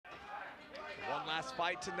One last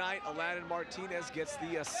fight tonight. Alain Martinez gets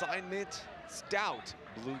the assignment. Stout,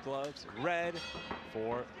 blue gloves, red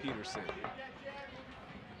for Peterson.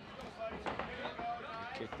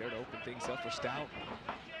 Good kick there to open things up for Stout.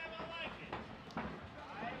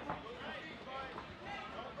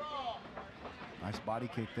 Nice body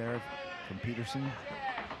kick there from Peterson.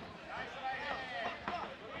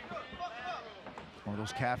 One of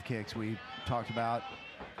those calf kicks we talked about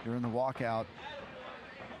during the walkout.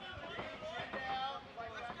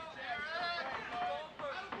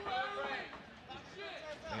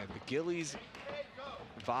 And the Gillies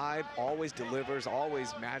vibe always delivers,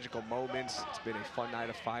 always magical moments. It's been a fun night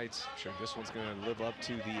of fights. I'm sure this one's going to live up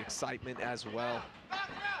to the excitement as well.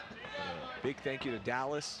 Big thank you to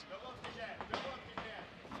Dallas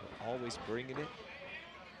for always bringing it.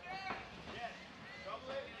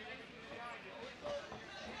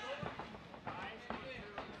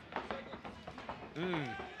 Yeah,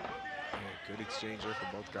 good exchange there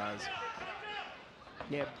for both guys.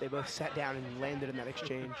 Yeah, they both sat down and landed in that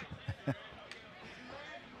exchange.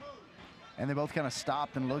 And they both kind of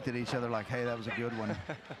stopped and looked at each other like, hey, that was a good one.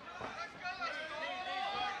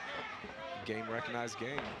 Game recognized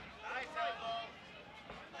game.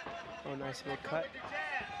 Oh, nice little cut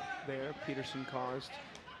there Peterson caused.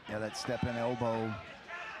 Yeah, that step-in elbow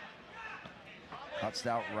caught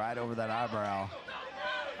Stout right over that eyebrow.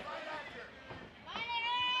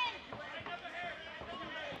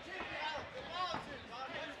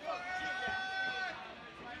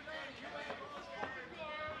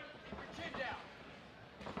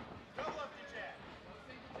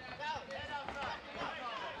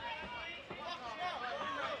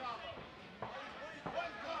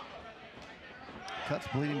 Cut's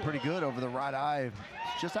bleeding pretty good over the right eye.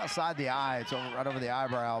 It's just outside the eye. It's right over the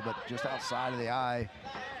eyebrow, but just outside of the eye,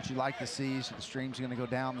 which you like to see. So the stream's going to go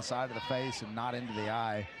down the side of the face and not into the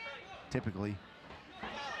eye, typically.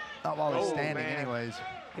 Not while he's standing, anyways.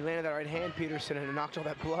 He landed that right hand, Peterson, and knocked all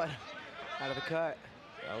that blood out of the cut.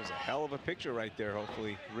 That was a hell of a picture right there.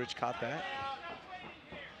 Hopefully, Rich caught that.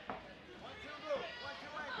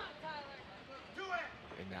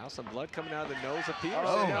 And now some blood coming out of the nose of Peterson.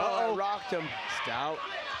 Oh, rocked him. Stout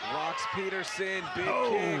rocks Peterson. Big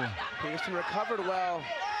kick. Peterson recovered well.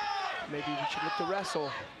 Maybe we should look to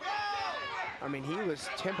wrestle. I mean, he was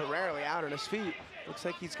temporarily out on his feet. Looks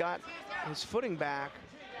like he's got his footing back.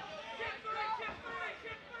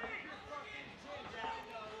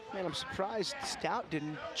 Man, I'm surprised Stout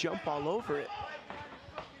didn't jump all over it.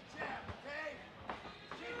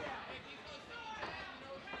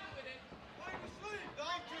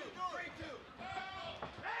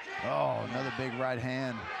 Oh, another big right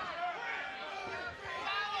hand.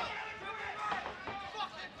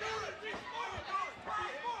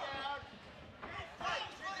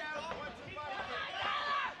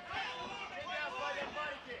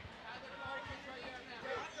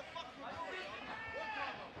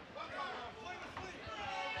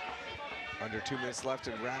 Under 2 minutes left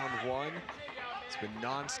in round one. It's been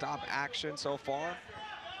non-stop action so far.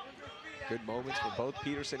 Good moments for both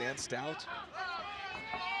Peterson and Stout.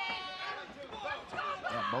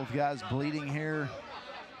 Yeah, both guys bleeding here.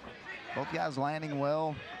 Both guys landing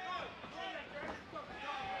well.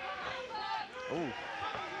 Oh.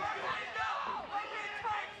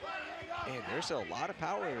 And there's a lot of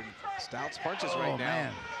power in Stout's punches right now.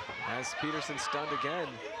 Man. As Peterson stunned again.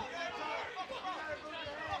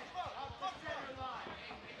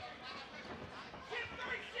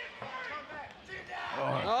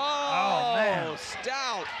 Oh, man.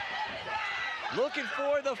 Stout looking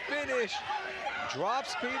for the finish.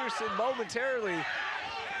 Drops Peterson momentarily.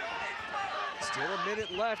 Still a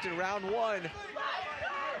minute left in round one.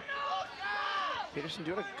 Peterson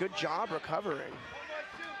doing a good job recovering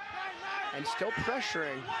and still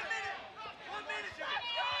pressuring.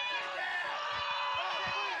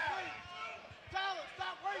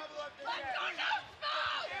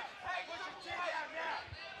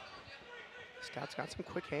 Stout's got some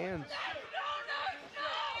quick hands.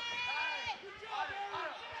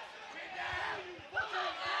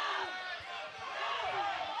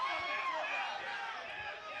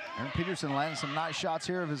 And Peterson landing some nice shots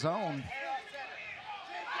here of his own.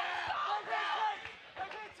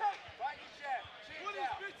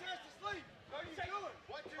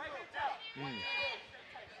 Mm.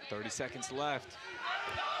 30 seconds left.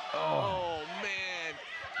 Oh, man.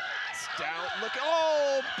 Stout looking,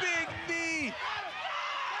 oh, big knee.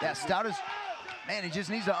 Yeah, Stout is, man, he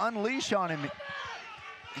just needs to unleash on him.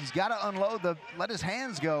 He's got to unload let his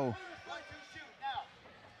hands go.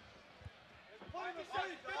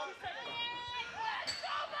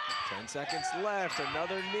 Ten seconds left,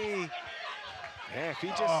 another knee. Yeah, if he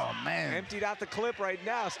just emptied out the clip right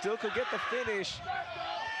now, still could get the finish.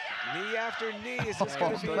 Knee after knee, is this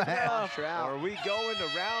going to be enough? Or are we going to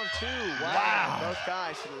round 2? Wow. Both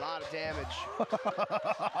guys did a lot of damage.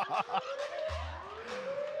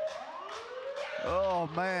 Oh,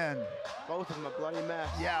 man. Both of them a bloody mess.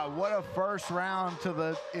 Yeah, what a first round to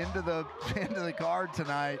the end of the card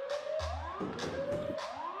tonight.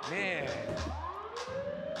 Man.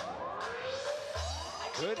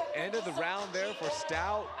 Good end of the round there for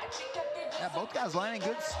Stout. Yeah, both guys landing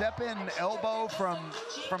good step-in elbow from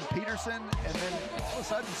Peterson, and then all of a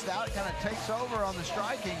sudden Stout kind of takes over on the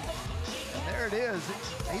striking. And there it is.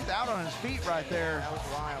 He's out on his feet right there. That was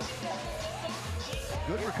wild.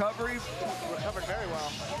 Good recovery. Recovered very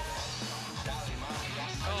well.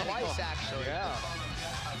 Twice, actually. Yeah.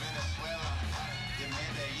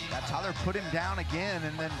 Tyler put him down again,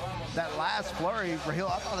 and then that last flurry, Raheel,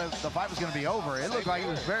 I thought the fight was going to be over. It looked like he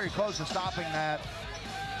was very close to stopping that.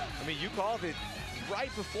 I mean, you called it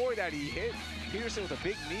right before that. He hit Peterson with a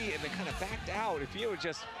big knee and then kind of backed out. If he would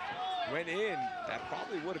just went in, that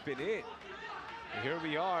probably would have been it. And here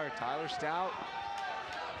we are, Tyler Stout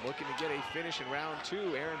looking to get a finish in round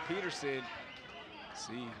 2. Aaron Peterson,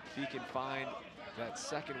 see if he can find that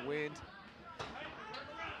second wind.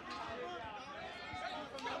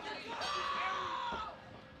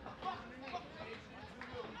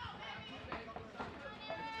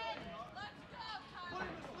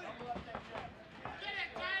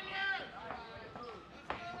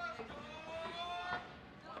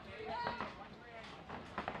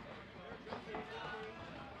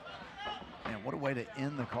 What a way to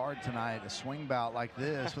end the card tonight, a swing bout like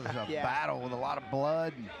this with a battle with a lot of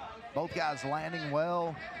blood. Both guys landing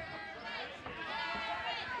well.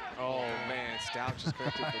 Oh, man, Stout just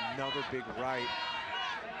connected another big right.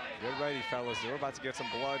 Get ready, fellas. We're about to get some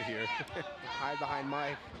blood here. Hide behind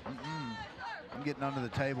Mike. I'm getting under the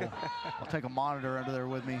table. I'll take a monitor under there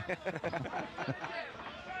with me. It's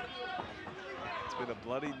been a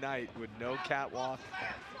bloody night with no catwalk.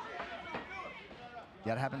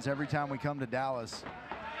 Yeah, it happens every time we come to Dallas.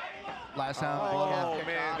 Last time. Oh,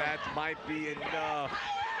 man, that might be enough.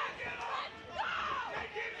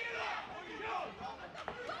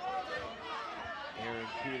 Aaron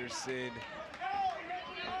Peterson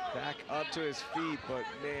back up to his feet, but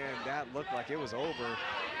man, that looked like it was over.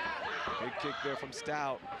 Big kick there from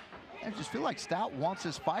Stout. I just feel like Stout wants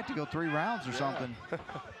his fight to go 3 rounds or something.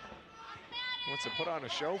 Wants to put on a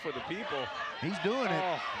show for the people. He's doing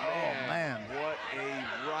it. Oh, man. What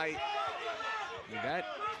a right. I mean, that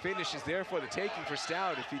finish is there for the taking for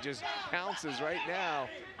Stout if he just pounces right now.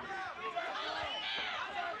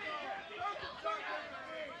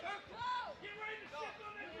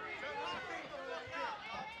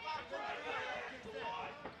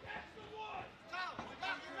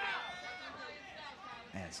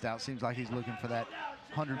 Man, Stout seems like he's looking for that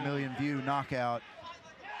 100 million view knockout.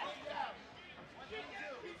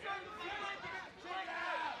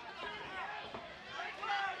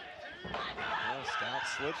 Stout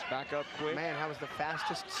slips back up quick. Man, that was the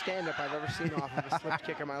fastest stand-up I've ever seen off of a slip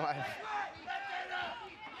kick in my life.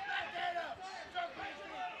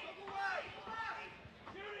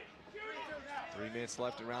 Three minutes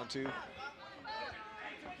left in round 2.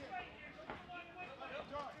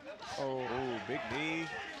 Oh, big knee.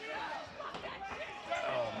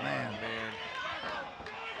 Oh, man.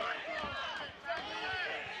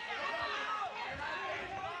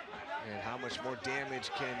 And how much more damage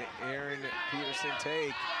can Aaron Peterson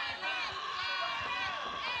take?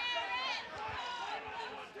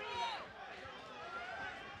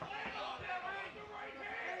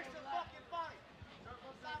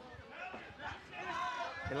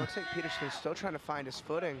 It looks like Peterson is still trying to find his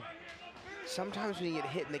footing. Sometimes when you get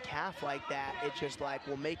hit in the calf like that, it just like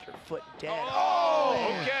will make your foot dead. Oh,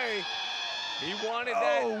 okay. He wanted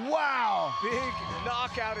that big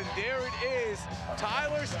knockout, and there it is.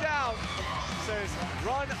 Tyler Stout says,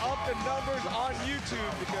 run up the numbers on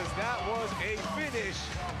YouTube because that was a finish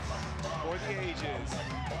for the ages.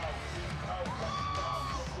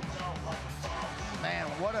 Man,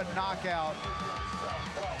 what a knockout.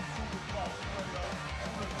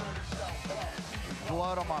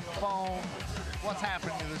 Blood on my phone. What's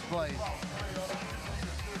happening to this place?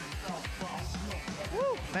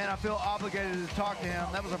 Woo. Man, I feel obligated to talk to him.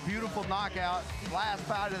 That was a beautiful knockout. Last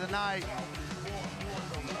fight of the night.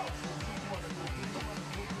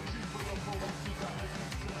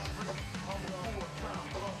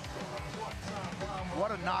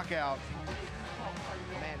 What a knockout.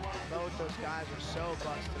 Man, both those guys are so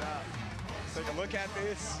busted up. Take a look at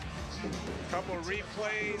this. Couple of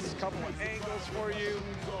replays, couple of angles for you.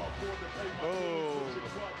 Oh.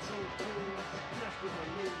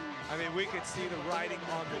 I mean, we could see the writing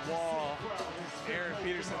on the wall. Aaron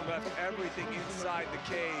Peterson left everything inside the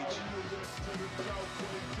cage.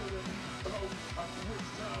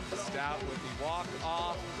 Stout with the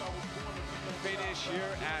walk-off finish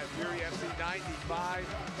here at Fury FC 95.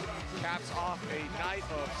 Caps off a night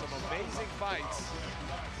of some amazing fights.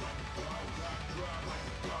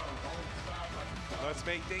 Let's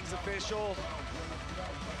make things official.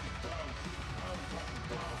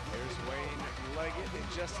 Here's Wayne Leggett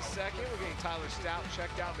in just a second. We're getting Tyler Stout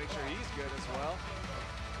checked out, make sure he's good as well.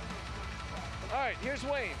 All right, here's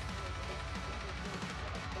Wayne.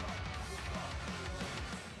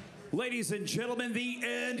 Ladies and gentlemen, the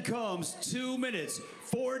end comes. 2 minutes,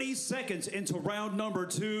 40 seconds into round number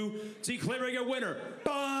 2. Declaring a winner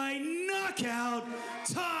by knockout,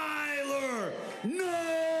 Tyler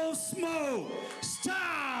No Smoke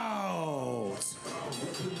Stout.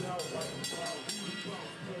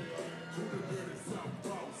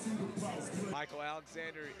 Michael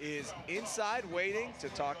Alexander is inside waiting to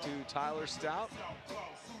talk to Tyler Stout.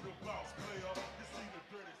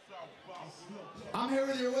 I'm here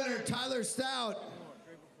with your winner, Tyler Stout.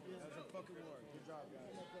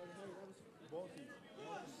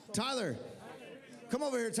 Tyler, come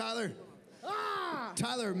over here, Tyler.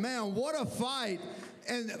 Tyler, man, what a fight.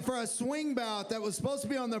 And for a swing bout that was supposed to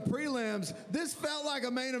be on the prelims, this felt like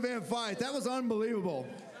a main event fight. That was unbelievable.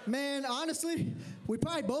 Man, honestly, we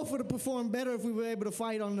probably both would have performed better if we were able to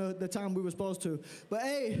fight on the time we were supposed to. But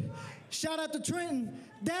hey, shout out to Trenton.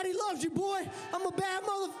 Daddy loves you, boy. I'm a bad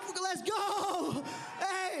motherfucker. Let's go.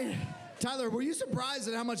 Hey. Tyler, were you surprised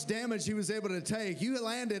at how much damage he was able to take? You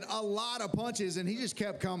landed a lot of punches, and he just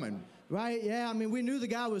kept coming. Right, yeah. I mean, we knew the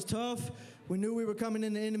guy was tough. We knew we were coming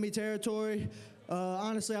into enemy territory.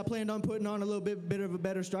 Honestly, I planned on putting on a little bit of a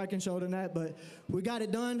better striking show than that, but we got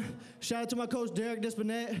it done. Shout out to my coach, Derek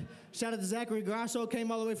Dispinette. Shout out to Zachary Grasso,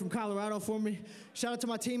 came all the way from Colorado for me. Shout out to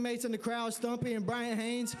my teammates in the crowd, Stumpy and Brian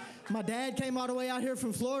Haynes. My dad came all the way out here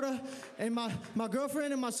from Florida, and my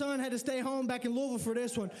girlfriend and my son had to stay home back in Louisville for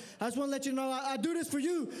this one. I just want to let you know I do this for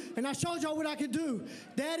you, and I showed y'all what I could do.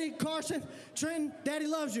 Daddy, Carson, Trenton, Daddy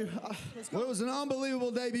loves you. Well, it was an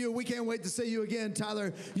unbelievable debut. We can't wait to see you again,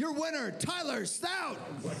 Tyler. Your winner, Tyler Stout.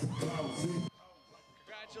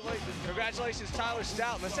 Congratulations, Tyler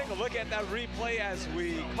Stout. Let's take a look at that replay as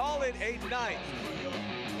we call it a night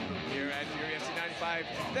here at Fury FC 95.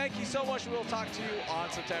 Thank you so much. We'll talk to you on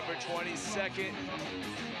September 22nd.